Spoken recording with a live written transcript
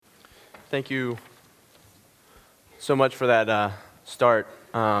Thank you so much for that start.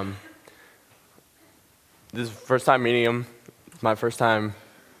 This is the first time meeting him. It's my first time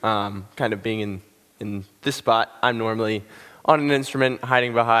kind of being in this spot. I'm normally on an instrument,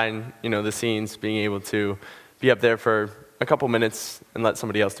 hiding behind the scenes, being able to be up there for a couple minutes and let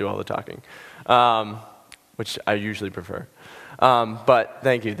somebody else do all the talking, which I usually prefer. But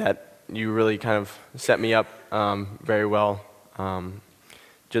thank you. That you really kind of set me up very well.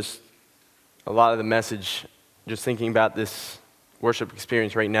 Just a lot of the message, just thinking about this worship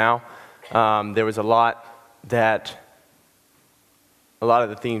experience right now, there was a lot of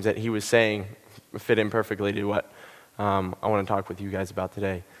the themes that he was saying fit in perfectly to what I want to talk with you guys about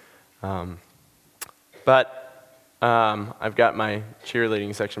today. But I've got my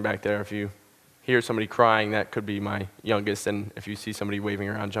cheerleading section back there. If you hear somebody crying, that could be my youngest, and if you see somebody waving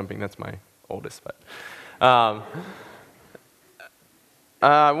around jumping, that's my oldest. But what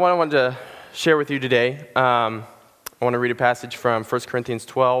I wanted to share with you today, I want to read a passage from 1 Corinthians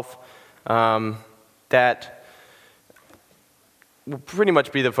 12 that will pretty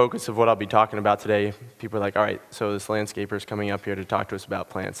much be the focus of what I'll be talking about today. People are like, all right, so this landscaper's coming up here to talk to us about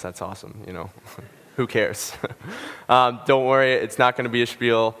plants. That's awesome, Who cares? Don't worry, it's not going to be a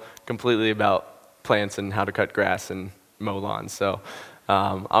spiel completely about plants and how to cut grass and mow lawns. So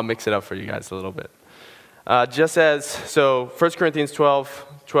I'll mix it up for you guys a little bit. 1 Corinthians 12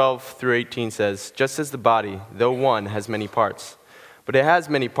 through 18 says, just as the body, though one, has many parts, but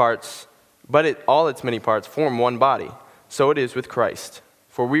all its many parts form one body, so it is with Christ.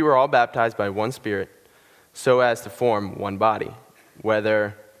 For we were all baptized by one Spirit, so as to form one body,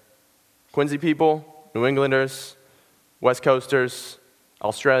 whether Quincy people, New Englanders, West Coasters,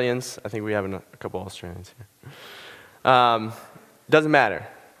 Australians. I think we have a couple Australians here. Doesn't matter.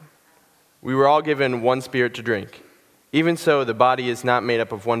 We were all given one Spirit to drink. Even so, the body is not made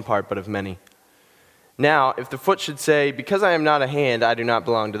up of one part, but of many. Now, if the foot should say, because I am not a hand, I do not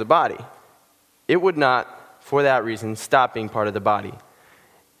belong to the body, it would not, for that reason, stop being part of the body.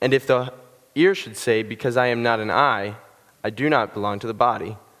 And if the ear should say, because I am not an eye, I do not belong to the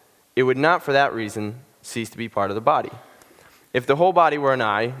body, it would not, for that reason, cease to be part of the body. If the whole body were an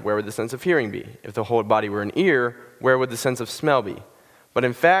eye, where would the sense of hearing be? If the whole body were an ear, where would the sense of smell be? But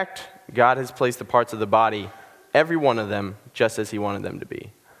in fact, God has placed the parts of the body, every one of them, just as he wanted them to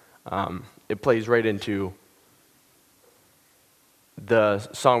be. It plays right into the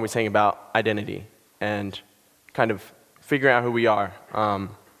song we sang about identity and kind of figuring out who we are.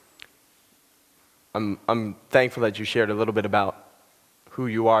 I'm thankful that you shared a little bit about who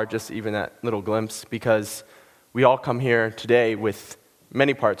you are, just even that little glimpse, because we all come here today with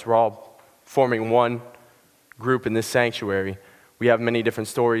many parts. We're all forming one group in this sanctuary. We have many different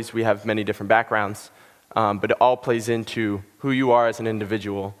stories, we have many different backgrounds, but it all plays into who you are as an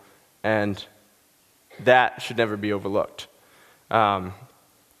individual, and that should never be overlooked.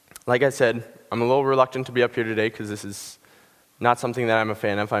 Like I said, I'm a little reluctant to be up here today because this is not something that I'm a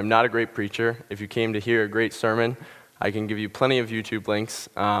fan of. I'm not a great preacher. If you came to hear a great sermon, I can give you plenty of YouTube links,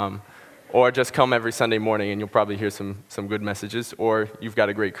 or just come every Sunday morning and you'll probably hear some good messages, or you've got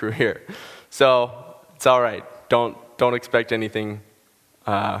a great crew here. So it's all right. Don't expect anything,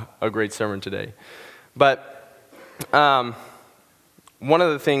 a great sermon today. But one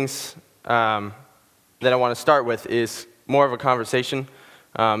of the things that I want to start with is more of a conversation.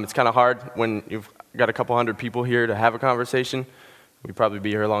 It's kind of hard when you've got a couple hundred people here to have a conversation. We'd probably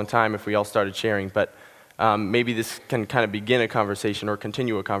be here a long time if we all started sharing, but maybe this can kind of begin a conversation or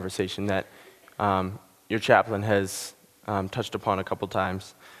continue a conversation that your chaplain has touched upon a couple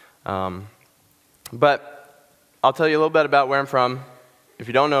times. But I'll tell you a little bit about where I'm from. If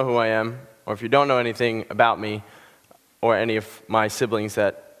you don't know who I am, or if you don't know anything about me, or any of my siblings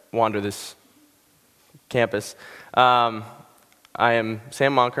that wander this campus, I am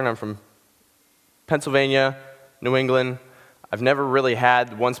Sam Mohnkern. I'm from Pennsylvania, New England. I've never really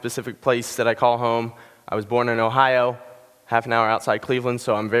had one specific place that I call home. I was born in Ohio, half an hour outside Cleveland,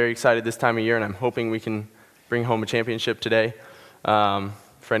 so I'm very excited this time of year, and I'm hoping we can bring home a championship today.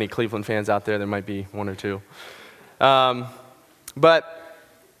 For any Cleveland fans out there might be one or two. But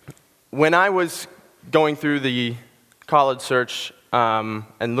when I was going through the college search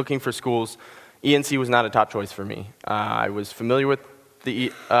and looking for schools, ENC was not a top choice for me. I was familiar with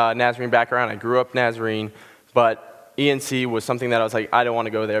the Nazarene background. I grew up Nazarene, but ENC was something that I was like, I don't want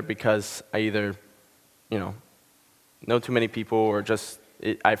to go there because I either, know too many people, or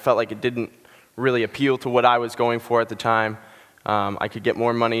I felt like it didn't really appeal to what I was going for at the time. I could get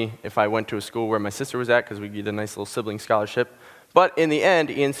more money if I went to a school where my sister was at because we get a nice little sibling scholarship. But in the end,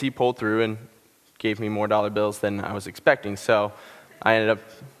 ENC pulled through and gave me more dollar bills than I was expecting. So I ended up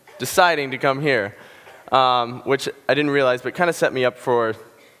deciding to come here, which I didn't realize, but kind of set me up for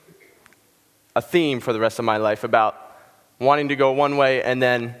a theme for the rest of my life about wanting to go one way and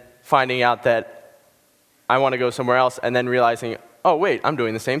then finding out that I want to go somewhere else and then realizing, oh, wait, I'm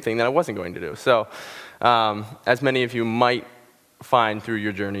doing the same thing that I wasn't going to do. So, as many of you might find through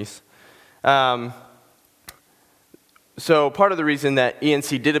your journeys. So part of the reason that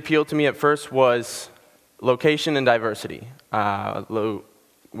ENC did appeal to me at first was location and diversity.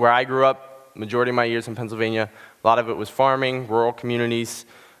 Where I grew up, majority of my years in Pennsylvania, a lot of it was farming, rural communities.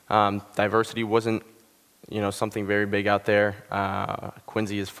 Diversity wasn't, something very big out there.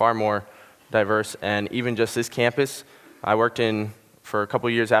 Quincy is far more diverse, and even just this campus, for a couple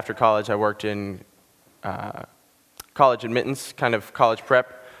years after college, I worked in college admittance, kind of college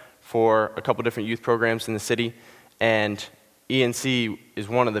prep for a couple different youth programs in the city, and ENC is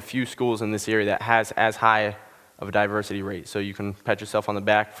one of the few schools in this area that has as high of a diversity rate, so you can pat yourself on the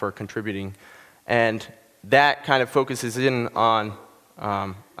back for contributing. And that kind of focuses in on,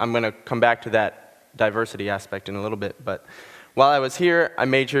 I'm going to come back to that diversity aspect in a little bit, but while I was here, I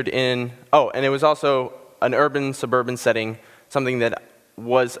majored in, and it was also an urban-suburban setting, something that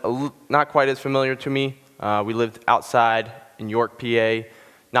was not quite as familiar to me. We lived outside in York, PA,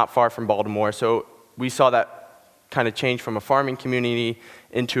 not far from Baltimore, so we saw that kind of change from a farming community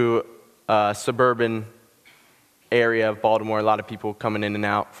into a suburban area of Baltimore. A lot of people coming in and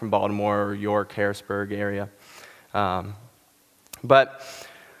out from Baltimore or York, Harrisburg area. But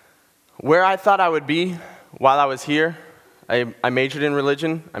where I thought I would be while I was here, I majored in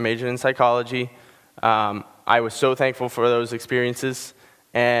religion, I majored in psychology. I was so thankful for those experiences.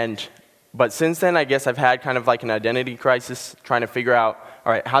 But since then, I guess I've had kind of like an identity crisis, trying to figure out,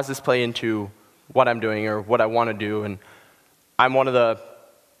 all right, how's this play into what I'm doing or what I want to do? And I'm one of the,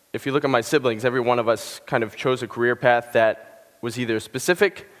 if you look at my siblings, every one of us kind of chose a career path that was either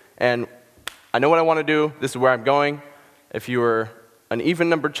specific and I know what I want to do, this is where I'm going. If you were an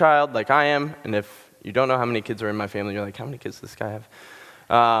even-numbered child like I am, and if you don't know how many kids are in my family, you're like, how many kids does this guy have?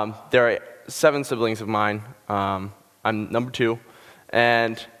 There are 7 siblings of mine. I'm number 2.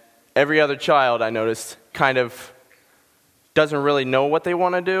 And every other child, I noticed, kind of doesn't really know what they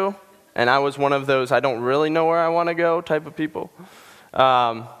want to do. And I was one of those I don't really know where I want to go type of people.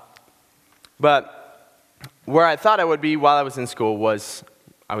 But where I thought I would be while I was in school was,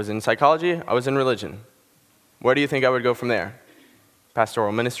 I was in psychology, I was in religion. Where do you think I would go from there?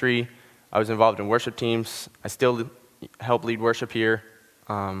 Pastoral ministry, I was involved in worship teams. I still help lead worship here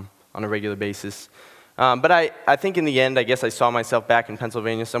on a regular basis. But I think in the end, I guess I saw myself back in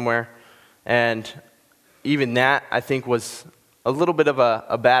Pennsylvania somewhere. And even that, I think, was a little bit of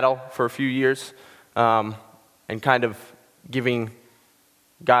a battle for a few years, and kind of giving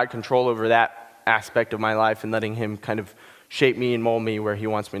God control over that aspect of my life and letting Him kind of shape me and mold me where He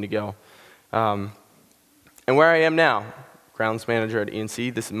wants me to go. And where I am now, grounds manager at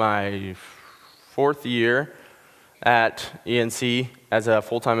ENC. This is my 4th year at ENC as a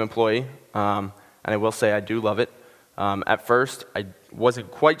full-time employee, and I will say I do love it. At first, I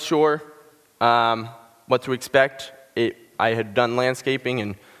wasn't quite sure what to expect. I had done landscaping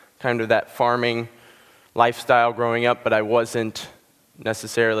and kind of that farming lifestyle growing up, but I wasn't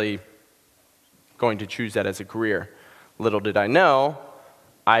necessarily going to choose that as a career. Little did I know,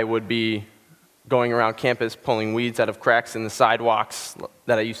 I would be going around campus pulling weeds out of cracks in the sidewalks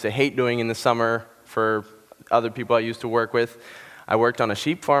that I used to hate doing in the summer for other people I used to work with. I worked on a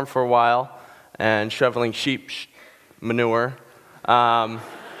sheep farm for a while and shoveling sheep manure. My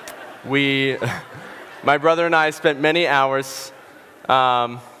brother and I spent many hours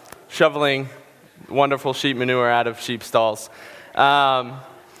shoveling wonderful sheep manure out of sheep stalls. And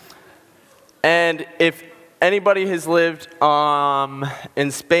if anybody has lived in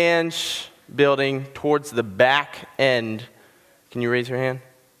Spange building towards the back end, can you raise your hand?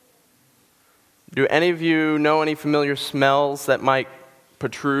 Do any of you know any familiar smells that might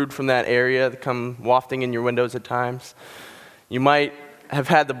protrude from that area that come wafting in your windows at times? You might have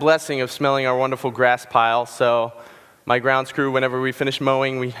had the blessing of smelling our wonderful grass pile. So my grounds crew, whenever we finish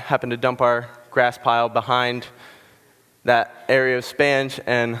mowing, we happen to dump our grass pile behind that area of Spange,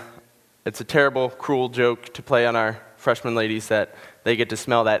 and it's a terrible, cruel joke to play on our freshman ladies that they get to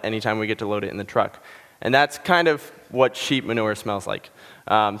smell that anytime we get to load it in the truck. And that's kind of what sheep manure smells like.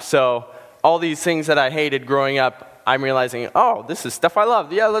 So all these things that I hated growing up, I'm realizing, oh, this is stuff I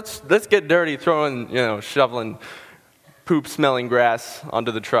love. Yeah, let's get dirty, shoveling poop-smelling grass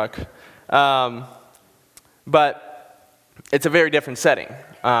onto the truck. But it's a very different setting.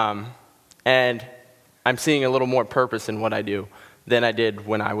 And I'm seeing a little more purpose in what I do than I did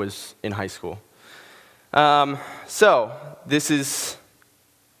when I was in high school. So this is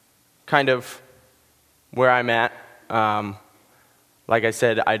kind of where I'm at. Like I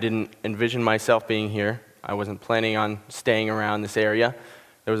said, I didn't envision myself being here. I wasn't planning on staying around this area.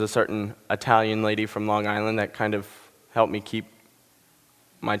 There was a certain Italian lady from Long Island that kind of helped me keep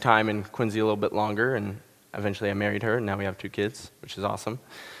my time in Quincy a little bit longer, and eventually I married her, and now we have 2 kids, which is awesome.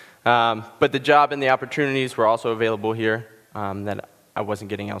 But the job and the opportunities were also available here that I wasn't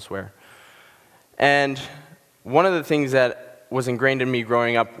getting elsewhere. And one of the things that was ingrained in me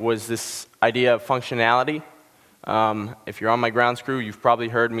growing up was this idea of functionality. If you're on my grounds crew, you've probably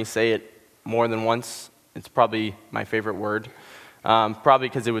heard me say it more than once. It's probably my favorite word, probably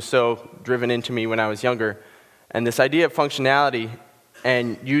because it was so driven into me when I was younger. And this idea of functionality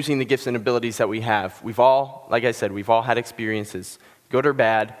and using the gifts and abilities that we have, we've all, like I said, we've all had experiences, good or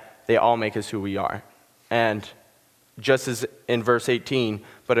bad, they all make us who we are. And just as in verse 18,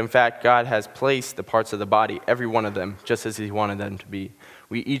 but in fact, God has placed the parts of the body, every one of them, just as he wanted them to be.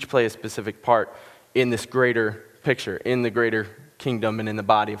 We each play a specific part in this greater picture, in the greater kingdom and in the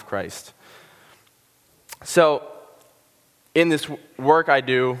body of Christ. So, in this work I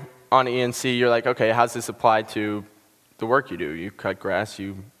do on ENC, you're like, okay, how's this apply to the work you do? You cut grass,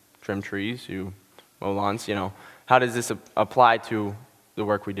 you trim trees, you mow lawns, How does this apply to the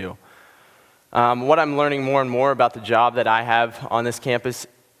work we do? What I'm learning more and more about the job that I have on this campus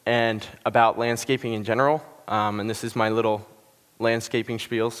and about landscaping in general, and this is my little landscaping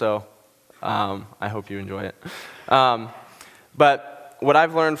spiel, so I hope you enjoy it. But what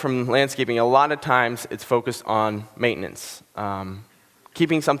I've learned from landscaping, a lot of times it's focused on maintenance,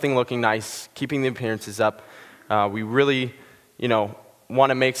 keeping something looking nice, keeping the appearances up. We really, want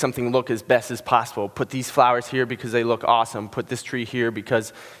to make something look as best as possible. Put these flowers here because they look awesome. Put this tree here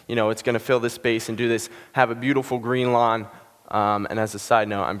because, it's going to fill this space and do this. Have a beautiful green lawn. And as a side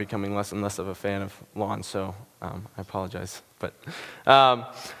note, I'm becoming less and less of a fan of lawns, so I apologize. But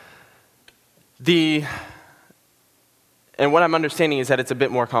and what I'm understanding is that it's a bit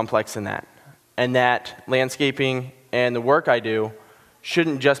more complex than that. And that landscaping and the work I do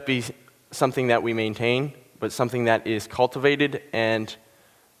shouldn't just be something that we maintain, but something that is cultivated and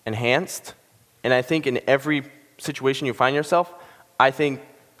enhanced. And I think in every situation you find yourself, I think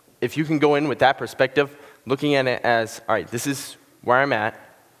if you can go in with that perspective, looking at it as, all right, this is where I'm at,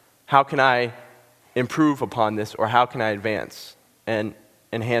 how can I improve upon this, or how can I advance and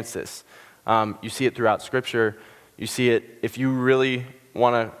enhance this? You see it throughout Scripture. You see it if you really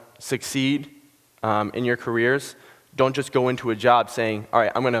want to succeed in your careers. Don't just go into a job saying, all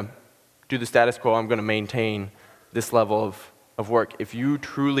right, I'm going to do the status quo, I'm going to maintain this level of work. If you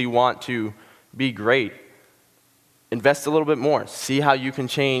truly want to be great, invest a little bit more. See how you can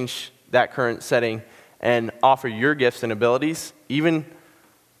change that current setting and offer your gifts and abilities. Even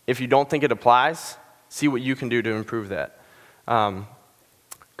if you don't think it applies, see what you can do to improve that.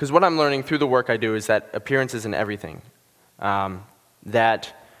 Because what I'm learning through the work I do is that appearance isn't everything.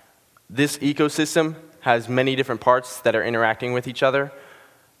 That this ecosystem has many different parts that are interacting with each other.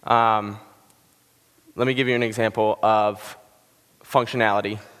 Let me give you an example of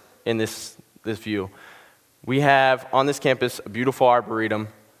functionality in this view. We have on this campus a beautiful arboretum.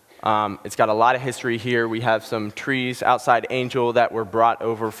 It's got a lot of history here. We have some trees outside Angel that were brought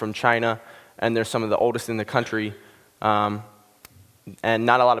over from China, and they're some of the oldest in the country. And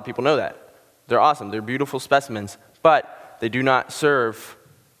not a lot of people know that. They're awesome. They're beautiful specimens, but they do not serve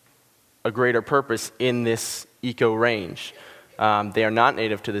a greater purpose in this eco range. They are not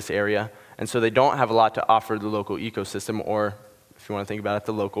native to this area, and so they don't have a lot to offer the local ecosystem, or if you want to think about it,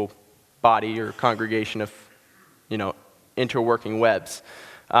 the local body or congregation of, interworking webs.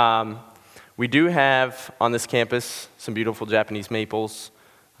 We do have on this campus some beautiful Japanese maples.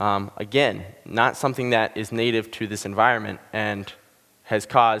 Again, not something that is native to this environment and has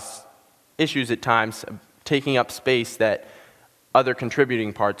caused issues at times, taking up space that other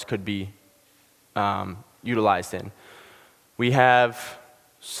contributing parts could be utilized in. We have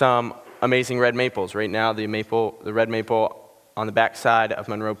some amazing red maples. Right now, the red maple on the back side of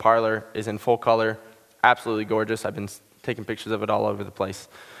Monroe Parlor is in full color. Absolutely gorgeous. I've been taking pictures of it all over the place.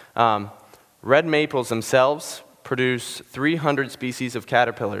 Red maples themselves produce 300 species of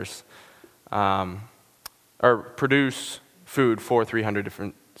caterpillars, or produce food for 300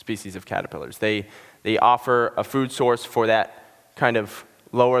 different species of caterpillars. They offer a food source for that kind of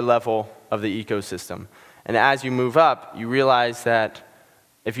lower level of the ecosystem. And as you move up, you realize that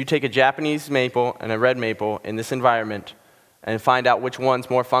if you take a Japanese maple and a red maple in this environment and find out which one's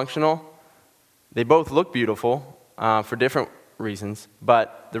more functional, they both look beautiful for different reasons,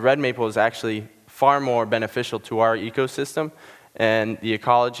 but the red maple is actually far more beneficial to our ecosystem and the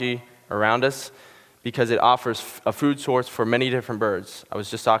ecology around us because it offers a food source for many different birds. I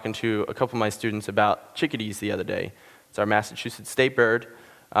was just talking to a couple of my students about chickadees the other day. It's our Massachusetts state bird.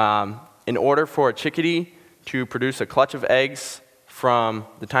 In order for a chickadee to produce a clutch of eggs from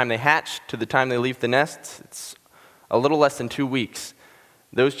the time they hatch to the time they leave the nest, it's a little less than 2 weeks.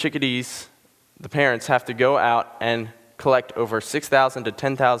 Those chickadees, the parents have to go out and collect over 6,000 to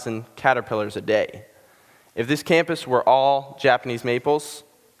 10,000 caterpillars a day. If this campus were all Japanese maples,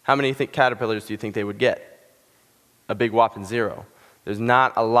 how many caterpillars do you think they would get? A big whopping 0. There's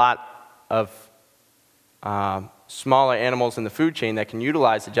not a lot of smaller animals in the food chain that can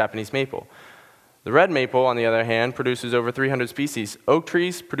utilize the Japanese maple. The red maple, on the other hand, produces over 300 species. Oak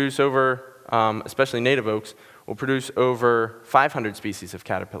trees produce over, especially native oaks, will produce over 500 species of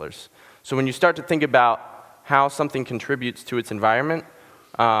caterpillars. So when you start to think about how something contributes to its environment,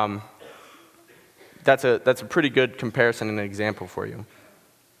 that's a pretty good comparison and example for you.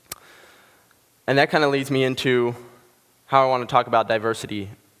 And that kind of leads me into how I want to talk about diversity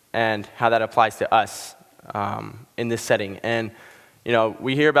and how that applies to us in this setting. And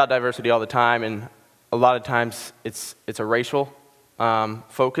we hear about diversity all the time, and a lot of times it's a racial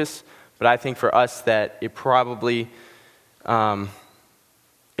focus. But I think for us that it probably,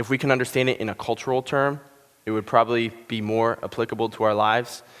 if we can understand it in a cultural term, it would probably be more applicable to our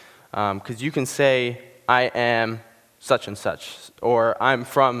lives. Because you can say, I am such and such, or I'm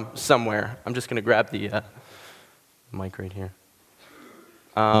from somewhere. I'm just going to grab the mic right here.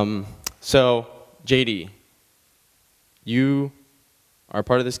 So, JD, you are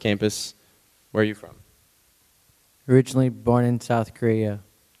part of this campus. Where are you from? Originally born in South Korea.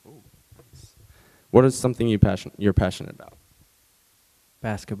 Ooh, nice. What is something you're passionate about?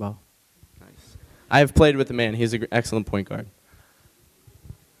 Basketball. Nice. I have played with a man. He's an excellent point guard.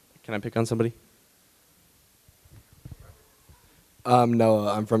 Can I pick on somebody?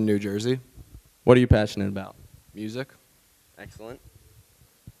 Noah, I'm from New Jersey. What are you passionate about? Music. Excellent.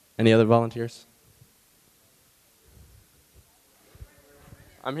 Any other volunteers?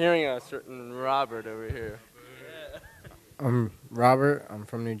 I'm hearing a certain Robert over here. I'm Robert. I'm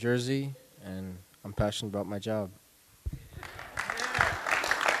from New Jersey, and I'm passionate about my job.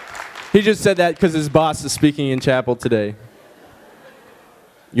 He just said that because his boss is speaking in chapel today.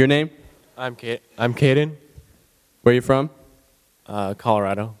 Your name? I'm Caden. Where are you from? Colorado.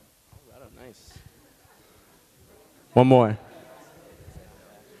 Colorado, nice. One more.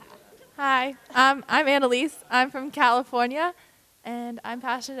 Hi, I'm Annalise. I'm from California, and I'm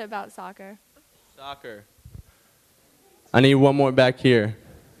passionate about soccer. Soccer. I need one more back here.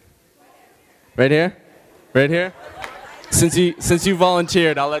 Right here? Right here? Since you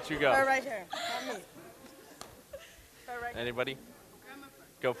volunteered, I'll let you go. Her right here. Not me. Her right Anybody?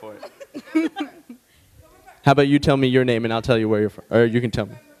 Go for it. How about you tell me your name and I'll tell you where you're from. Or you can tell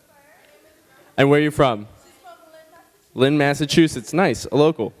me. And where you're from? Lynn, Massachusetts. Nice, a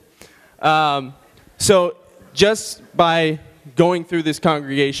local. So just by going through this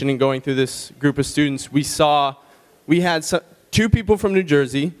congregation and going through this group of students, we had 2 people from New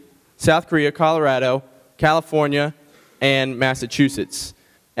Jersey, South Korea, Colorado, California, and Massachusetts.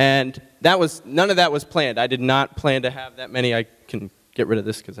 And none of that was planned. I did not plan to have that many. I can get rid of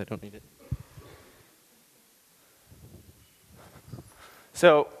this because I don't need it.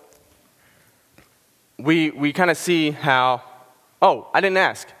 So we kind of see how, I didn't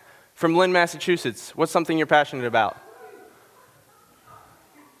ask. From Lynn, Massachusetts, what's something you're passionate about?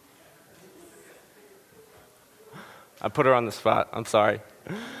 I put her on the spot. I'm sorry.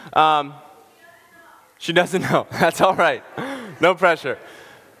 She doesn't know. That's all right. No pressure.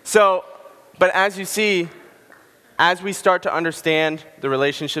 So, but as you see, as we start to understand the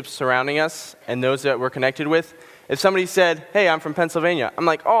relationships surrounding us and those that we're connected with, if somebody said, hey, I'm from Pennsylvania, I'm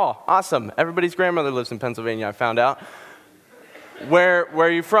like, oh, awesome. Everybody's grandmother lives in Pennsylvania, I found out. Where are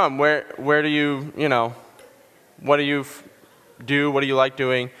you from? Where do you, what do you do? What do you like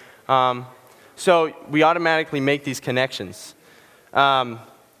doing? So we automatically make these connections. Sorry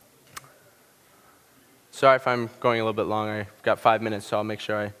if I'm going a little bit long. I've got 5 minutes, so I'll make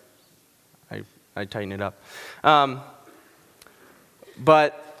sure I tighten it up.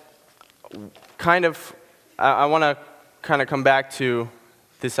 But kind of, I want to kind of come back to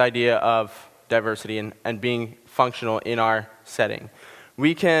this idea of diversity and being functional in our setting.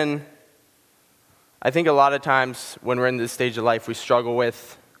 I think a lot of times when we're in this stage of life, we struggle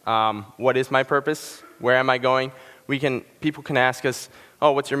with what is my purpose? Where am I going? People can ask us,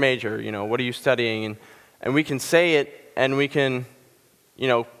 oh, what's your major? What are you studying? And we can say it and we can,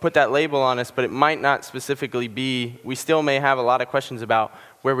 put that label on us, but it might not specifically be, we still may have a lot of questions about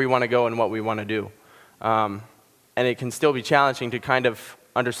where we want to go and what we want to do. And it can still be challenging to kind of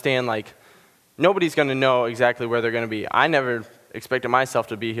understand, nobody's going to know exactly where they're going to be. I never expected myself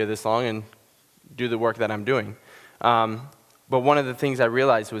to be here this long and do the work that I'm doing. But one of the things I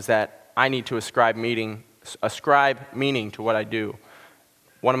realized was that I need to ascribe meaning to what I do.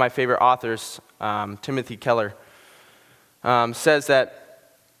 One of my favorite authors, Timothy Keller, says that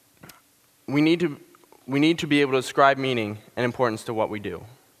we need to be able to ascribe meaning and importance to what we do.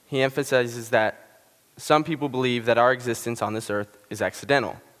 He emphasizes that some people believe that our existence on this earth is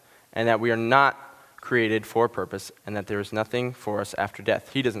accidental, and that we are not created for a purpose, and that there is nothing for us after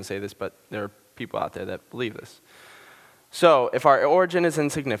death. He doesn't say this, but there are people out there that believe this. So, if our origin is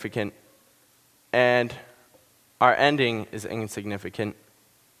insignificant, and our ending is insignificant,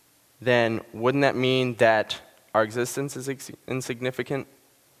 then wouldn't that mean that our existence is insignificant?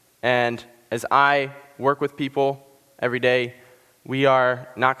 And as I work with people every day, we are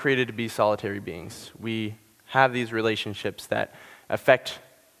not created to be solitary beings. We have these relationships that affect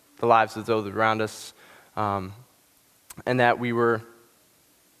the lives of those around us, and that we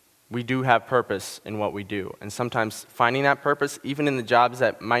do have purpose in what we do. And sometimes finding that purpose, even in the jobs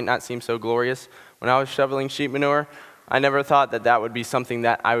that might not seem so glorious. When I was shoveling sheep manure, I never thought that that would be something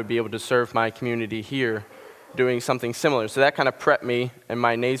that I would be able to serve my community here doing something similar. So that kind of prepped me in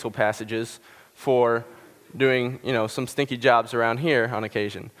my nasal passages for doing, some stinky jobs around here on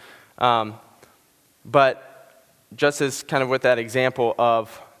occasion. But just as kind of with that example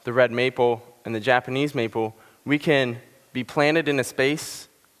of the red maple and the Japanese maple, we can be planted in a space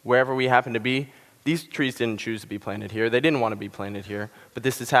wherever we happen to be. These trees didn't choose to be planted here. They didn't want to be planted here, but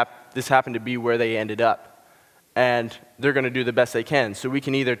this happened to be where they ended up. And they're going to do the best they can. So we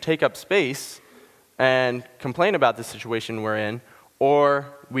can either take up space and complain about the situation we're in, or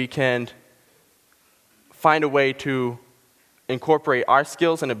we can find a way to incorporate our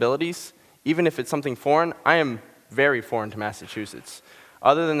skills and abilities, even if it's something foreign. I am very foreign to Massachusetts.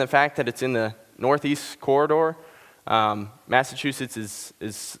 Other than the fact that it's in the Northeast corridor, Massachusetts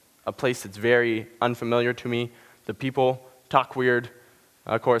is a place that's very unfamiliar to me. The people talk weird.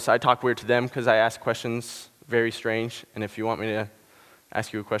 Of course, I talk weird to them because I ask questions very strange. And if you want me to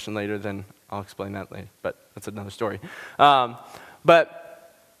ask you a question later, then I'll explain that later. But that's another story. But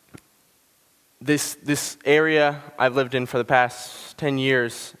this area I've lived in for the past 10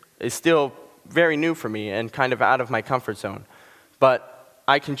 years is still very new for me and kind of out of my comfort zone. But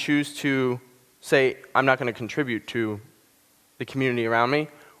I can choose to say I'm not going to contribute to the community around me,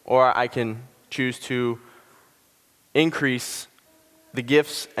 or I can choose to increase the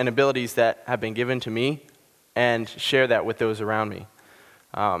gifts and abilities that have been given to me and share that with those around me.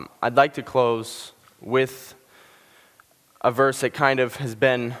 I'd like to close with a verse that kind of has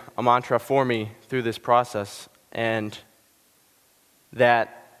been a mantra for me through this process, and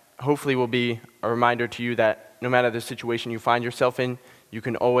that hopefully will be a reminder to you that no matter the situation you find yourself in, you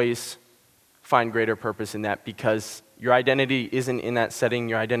can always find greater purpose in that, because your identity isn't in that setting,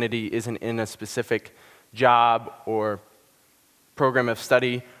 your identity isn't in a specific job or program of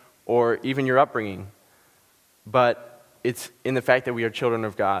study or even your upbringing, but it's in the fact that we are children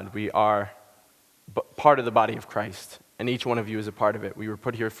of God. We are part of the body of Christ, and each one of you is a part of it. We were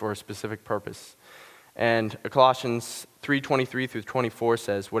put here for a specific purpose. And Colossians 3:23 through 24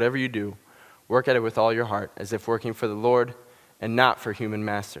 says, "Whatever you do, work at it with all your heart, as if working for the Lord and not for human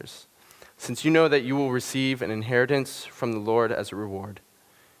masters, since you know that you will receive an inheritance from the Lord as a reward.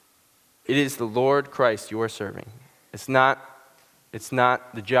 It is the Lord Christ you are serving." It's not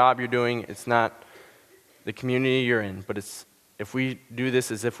the job you're doing, it's not the community you're in, but if we do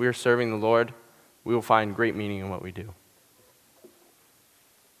this as if we are serving the Lord, we will find great meaning in what we do.